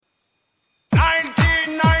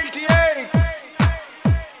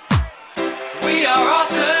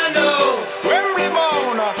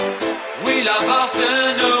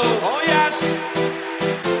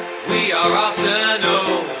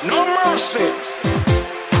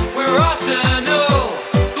Arsenal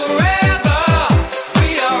forever. We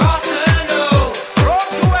are Arsenal. Road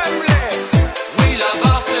to Wembley. We love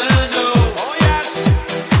Arsenal. Oh yes,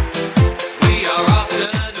 We are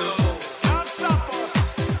Arsenal. can't stop us.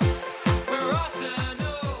 We're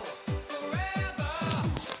Arsenal forever.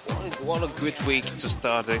 What a great week to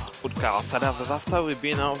start this podcast. And after we've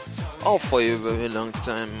been out for a very long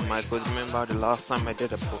time, I could remember the last time I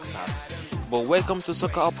did a podcast. But welcome to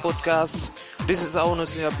Soccer Hub Podcast. This is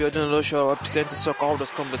Aonusi Abiodun Losho representing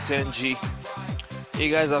soccerhub.com.ng.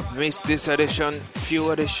 You guys have missed this edition,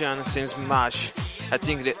 few editions since March. I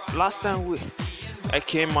think the last time I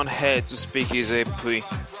came on here to speak is April.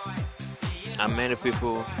 And many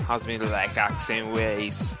people has been like asking where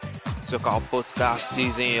is Soccer Hub Podcast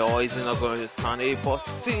season, or is it not going to stand? But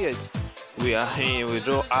still, we are here. We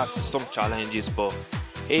do have some challenges, but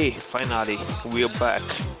hey, finally we're back.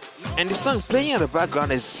 And the song playing in the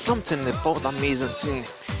background is something about amazing thing.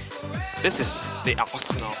 This is the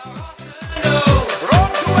Arsenal.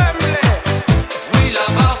 Road to Wembley. We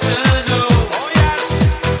love Arsenal. Oh yes,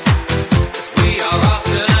 We are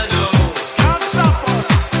Arsenal. can't stop us.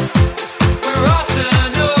 We're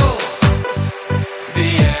Arsenal.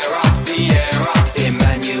 Vieira,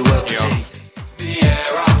 Emmanuel T.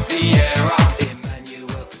 Vieira,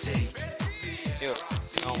 Emmanuel T.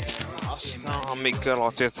 Arsenal, Mikel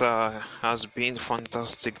Arteta has been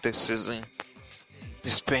fantastic this season. He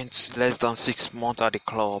spent less than 6 months at the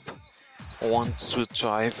club, won 2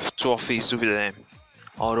 trophies with them.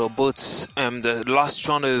 Although both the last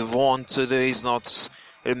one they've won today is not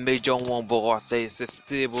a major one, but at least they're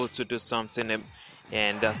still able to do something,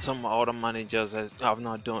 and that some other managers have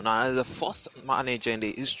not done. And as the first manager in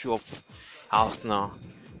the history of Arsenal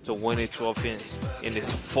to win a trophy in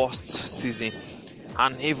his first season.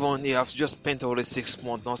 And even you have just spent only 6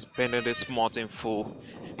 months, not spending this month in full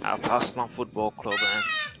at Arsenal Football Club.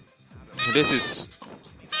 And this is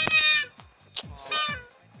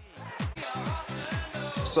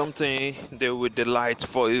something they will delight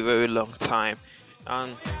for a very long time.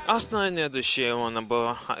 And Arsenal need to share one,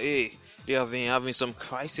 but hey, they have been having some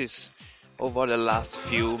crisis over the last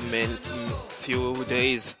few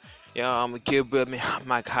days. Gabriel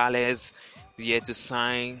Magalhaes yet to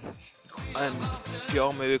sign, and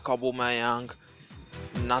Pierre-Emerick Aubameyang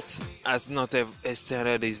has not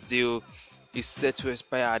extended his deal. He's set to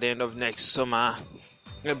expire at the end of next summer.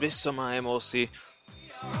 This summer, MLC.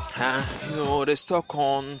 And they stuck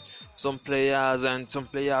on some players, and some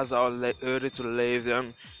players are ready to leave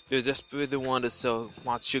them. They desperately want to sell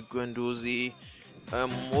Mathieu Guendouzi.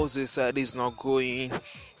 Moses said he's not going.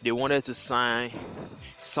 They wanted to sign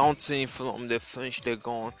something from the French League.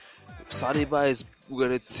 Saliba is with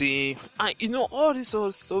the team. And all these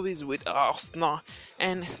old stories with Arsenal,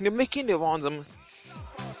 and they're making the rounds.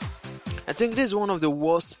 I think this is one of the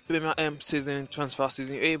worst Premier transfer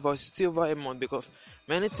season, but it's still very much because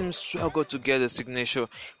many teams struggle to get a signature.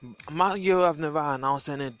 Mario have never announced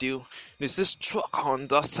any deal. They still struck on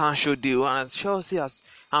that Sancho deal, and Chelsea has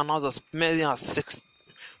announced as many as 6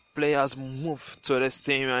 players move to this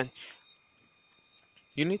team. And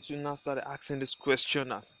you need to now start asking this question: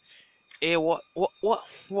 that, hey, what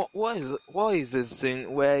is this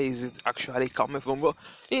thing? Where is it actually coming from? But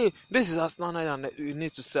hey, this is Arsenal, and you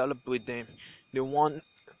need to celebrate them. They won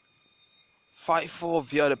 5-4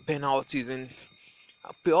 via the penalties, and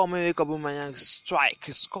Pierre-Emerick Aubameyang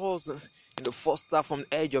scores in the first half from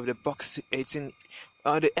the edge of the box 18,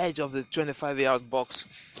 on the edge of the 25-yard box.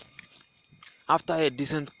 After a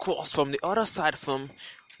decent cross from the other side from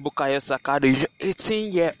Bukayo Saka, the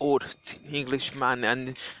 18-year-old Englishman,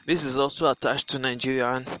 and this is also attached to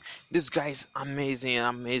Nigeria. And this guy is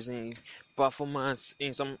amazing performance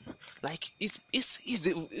in some, like he's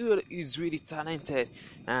really talented.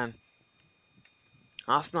 And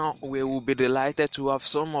Arsenal will be delighted to have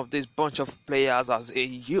some of this bunch of players as a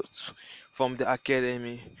youth from the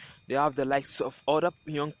academy. They have the likes of other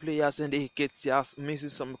young players, and they get missing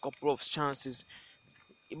some couple of chances,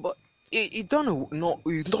 but he done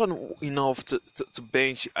enough to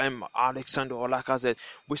bench Alexander Lacazette,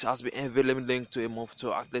 which has been heavily linked to a move to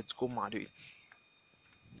Atletico Madrid.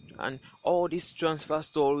 And all these transfer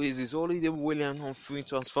stories is only the Willian on free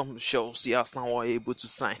transfer from Chelsea Arsenal were able to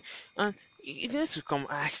sign. And it needs to come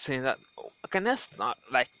asking that, can they not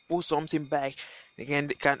like pull something back again?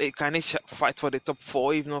 Can they fight for the top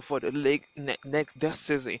 4, if not for the league next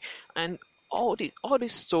season? And all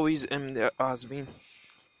these stories there has been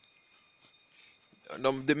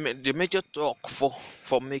the major talk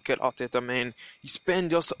for Mikel Arteta, man, he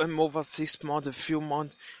spent just over 6 months, a few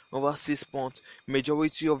months, over 6 months.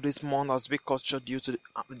 Majority of this month has been cut short due to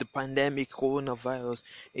the pandemic, coronavirus.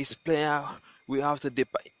 His player, we have to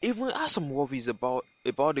even have some worries about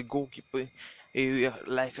the goalkeeper area,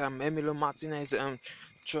 like Emilio Martinez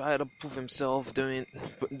try to prove himself during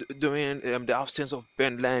the absence of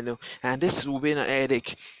Ben Leno, and this will be an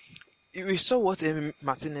headache. We saw what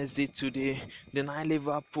Martinez did today, denied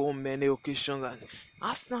Liverpool on many occasions, and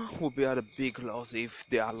Arsenal will be at a big loss if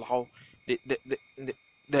they allow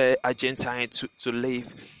the Argentine to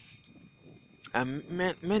leave. And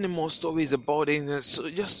many more stories about it. So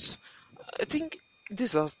I think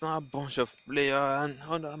this Arsenal bunch of players and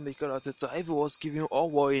under Mikel Arteta, if he was giving all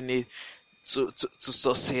what he need to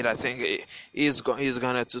succeed, I think he's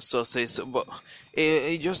gonna to succeed. So, but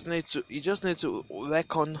he just need to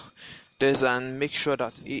work on this and make sure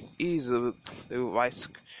that he is the right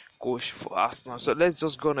coach for Arsenal. So let's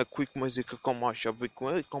just go on a quick musical commercial break.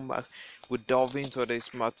 When we come back, we delve into the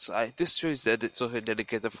smart side. This show is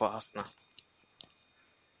dedicated for Arsenal.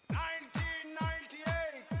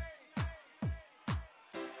 1998.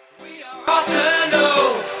 We are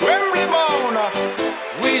Arsenal. Wembley Bound.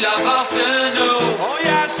 We love Arsenal. Oh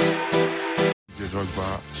yes.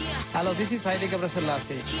 Hello, this is Haile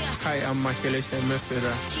Gebrselassie. Hi, I'm Michael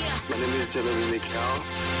Mefera. My name is Jeremy Mikel.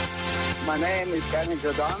 My name is Danny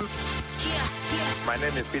Jordan. My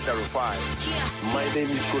name is Peter Rufai. My name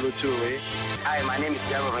is Kolo Toure. Hi, my name is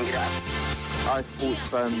Diego Vangira. Hi, sports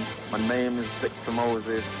fans. My name is Victor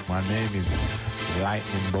Moses. My name is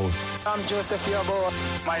Lightning Bolt. I'm Joseph Yobo.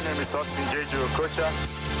 My name is Austin Jeju Okocha.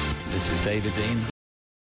 This is David Dean.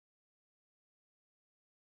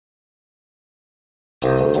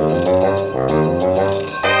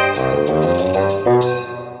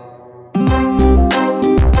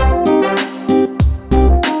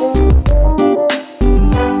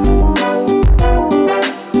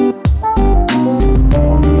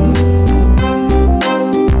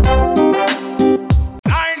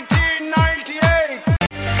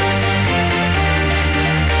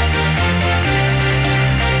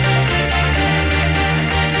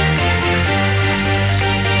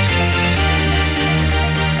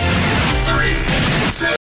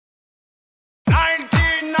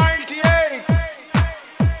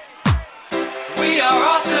 We are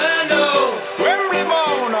Arsenal. Wembley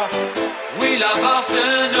Bound. We love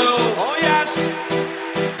Arsenal. Oh yes.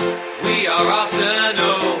 We are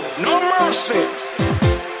Arsenal. No mercy.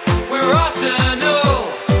 We're Arsenal.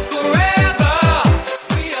 Forever.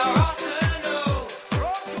 We are Arsenal.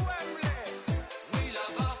 Road to Wembley. We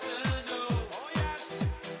love Arsenal. Oh yes.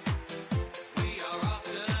 We are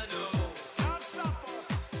Arsenal. Can't stop us.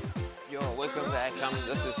 Yo, welcome back.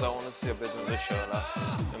 This is I want to see a bit of the show.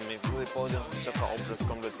 I mean, we put them such obvious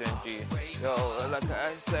come to 20. Yo, like I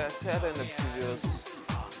said in the previous,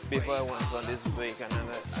 before I went on this break, and then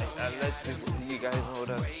I let you guys know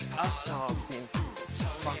that Arsenal have been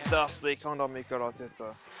fantastic under Mikel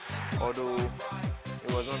Arteta. Although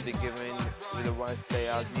it was not the given with the right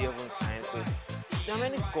players, they haven't signed. So there are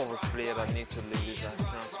many core players that need to leave this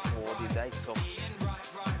Arsenal squad. The likes of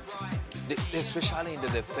especially in the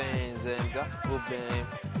defense, that problem,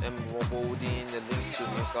 Rob Holding, the link to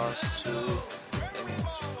Lucas to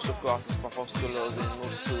Socrates, Papastolos, and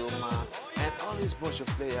move to Roma, and all this bunch of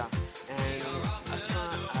players. And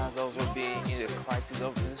Arsenal has also been in the crisis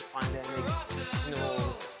of this pandemic. You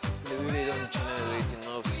know, they really don't generate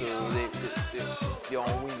enough, so they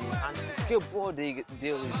are winning. And Gilbert, they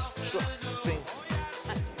restructure things.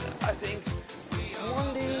 And I think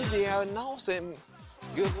one day they are now saying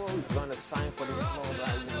Gilbert is going to sign for the club,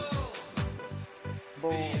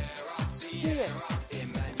 but still,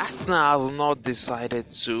 Arsenal has not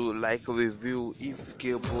decided to review if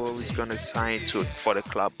Gilbert is going to sign for the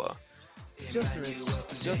club. Just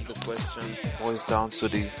the question boils down to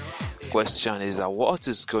the question is that what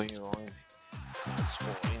is going on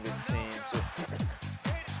in the team. So,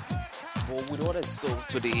 but with what I saw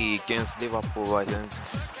today against Liverpool, right, and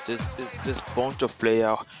this bunch of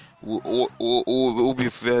players will be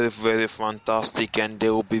very, very fantastic, and they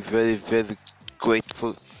will be very, very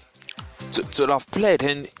grateful to have played.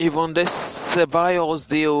 And even the Ceballos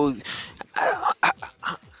deal,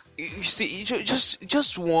 you see, you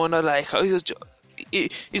just wonder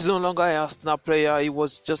he's no longer a Arsenal player. He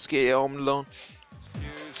was just a loan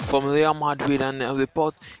from Real Madrid, and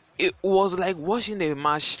report. It was like watching a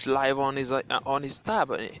match live on his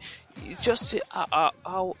tab. You just see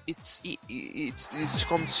how it's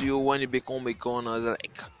come to you when you become a gunner.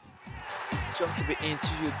 Like, it's just a bit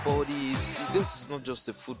into your body. This is not just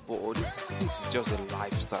a football. This is just a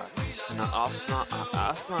lifestyle. And Arsenal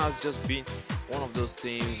has just been one of those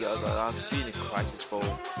teams that has been a crisis for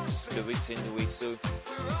the recent weeks. So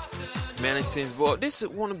many things, but this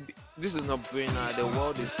is not brainer. The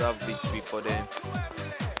world deserve victory for them,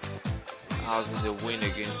 as in the win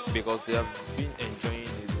against, because they have been enjoying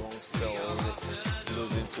the long spell of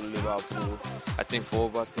losing to Liverpool. I think for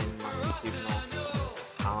over 10 matches, if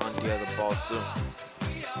not around the other ball. So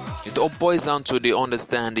it all boils down to the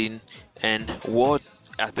understanding and what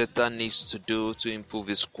Arteta needs to do to improve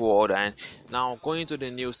his squad. And now going to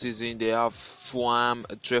the new season, they have Fulham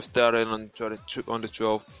 12:30 on the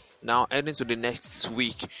 12th. Now heading to the next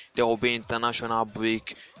week, there will be international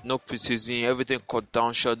break, no preseason, everything cut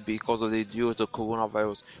down short because of the due to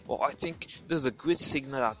coronavirus. But I think this is a great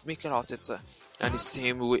signal that Mikel Arteta and his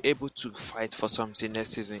team will be able to fight for something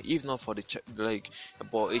next season, if not for the league,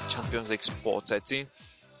 but a Champions League spot. I think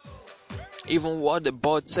even what the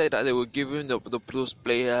board said, that they were giving those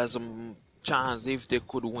players chance if they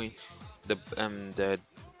could win the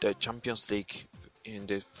Champions League in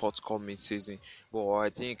the forthcoming season. But I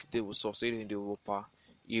think they will succeed in the Europa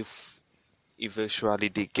if eventually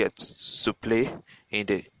they get to play in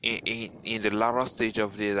the latter stage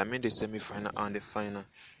of the semi-final and the final.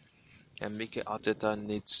 And Mikel Arteta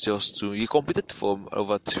needs he competed for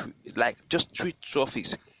over just 3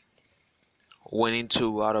 trophies, winning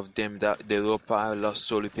 2 out of them. That the Europa lost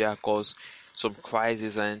to Olympiacos, some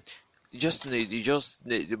crisis, and it's just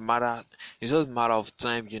a matter of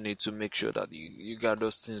time. You need to make sure that you got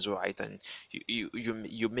those things right, and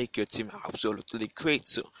you make your team absolutely great.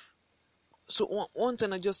 So one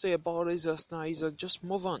thing I just say about it just now is just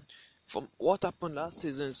move on from what happened last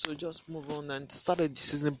season. So just move on and started the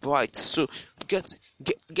season bright. So get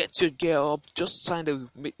your gear up. Just do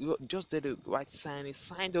the right signing.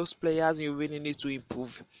 Sign those players you really need to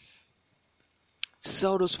improve.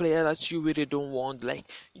 Sell those players that you really don't want.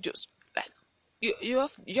 You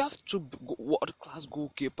have to world class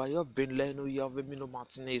goalkeeper. You have Ben Leno. You have Emilio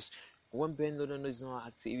Martinez. When Ben Leno is not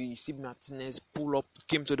active, you see Martinez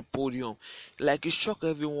came to the podium. It shocked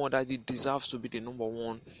everyone that he deserves to be the number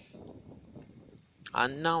 1.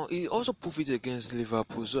 And now he also proved it against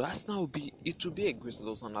Liverpool. So Arsenal will be a great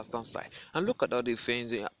loss on Arsenal side. And look at all the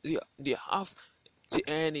fans. They have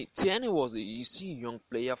Tierney. Tierney was a young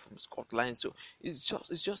player from Scotland. So it's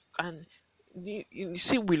just and you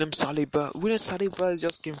see William Saliba. William Saliba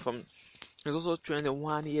just came from. He's also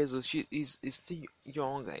 21 years old. He's still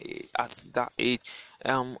young at that age.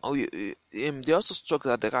 They also struck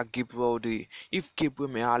that they got Gabriel. If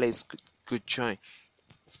Gabriel Mireles could join,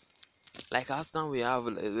 Arsenal, we have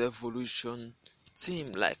a revolution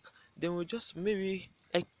team. Then we just maybe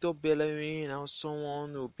Hector Bellerin or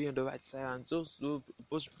someone will be on the right side, and those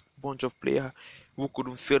bunch of players who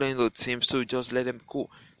couldn't fit in the team, so just let them go.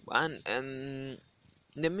 And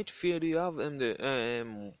the midfield, you have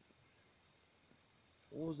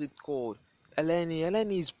what was it called? Eleni.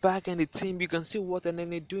 Eleni is back in the team. You can see what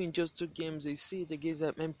Eleni doing just 2 games. You see it against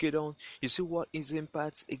MK Dons. You see what his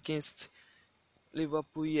impact against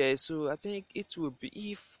Liverpool. Yeah, so I think it will be,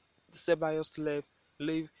 if Ceballos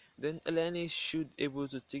leave, then Eleni should able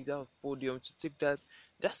to take that podium, to take that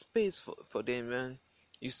space for them. Man,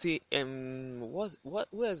 you see,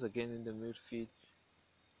 where's again in the midfield?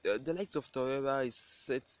 The likes of Torreira is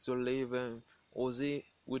set to leave. Jose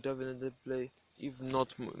would have another play, if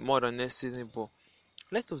not more than next season. But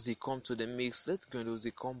let Ozzy come to the mix. Let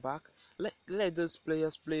Guendouzi come back. Let those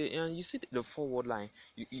players play. And you see the forward line.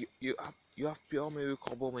 You have Pierre-Emerick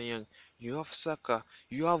Aubameyang. You have Saka.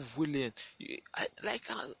 You have Willian.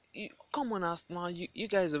 Come on, Arsenal. You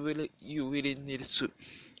guys really need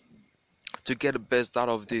to get the best out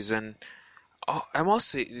of this. And I must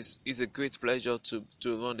say, it's a great pleasure to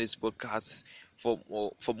run this podcast for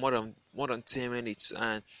more than 10 minutes,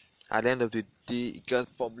 and at the end of the day it got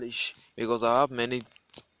published, because I have many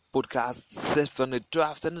podcasts set from the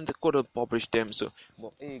draft and they couldn't publish them. So,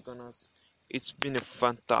 but hey, it's been a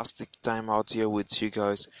fantastic time out here with you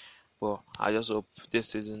guys. Well, I just hope this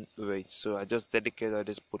season great. So I just dedicated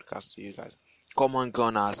this podcast to you guys. Come on,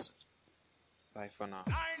 Gunners. Bye for now.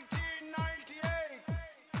 19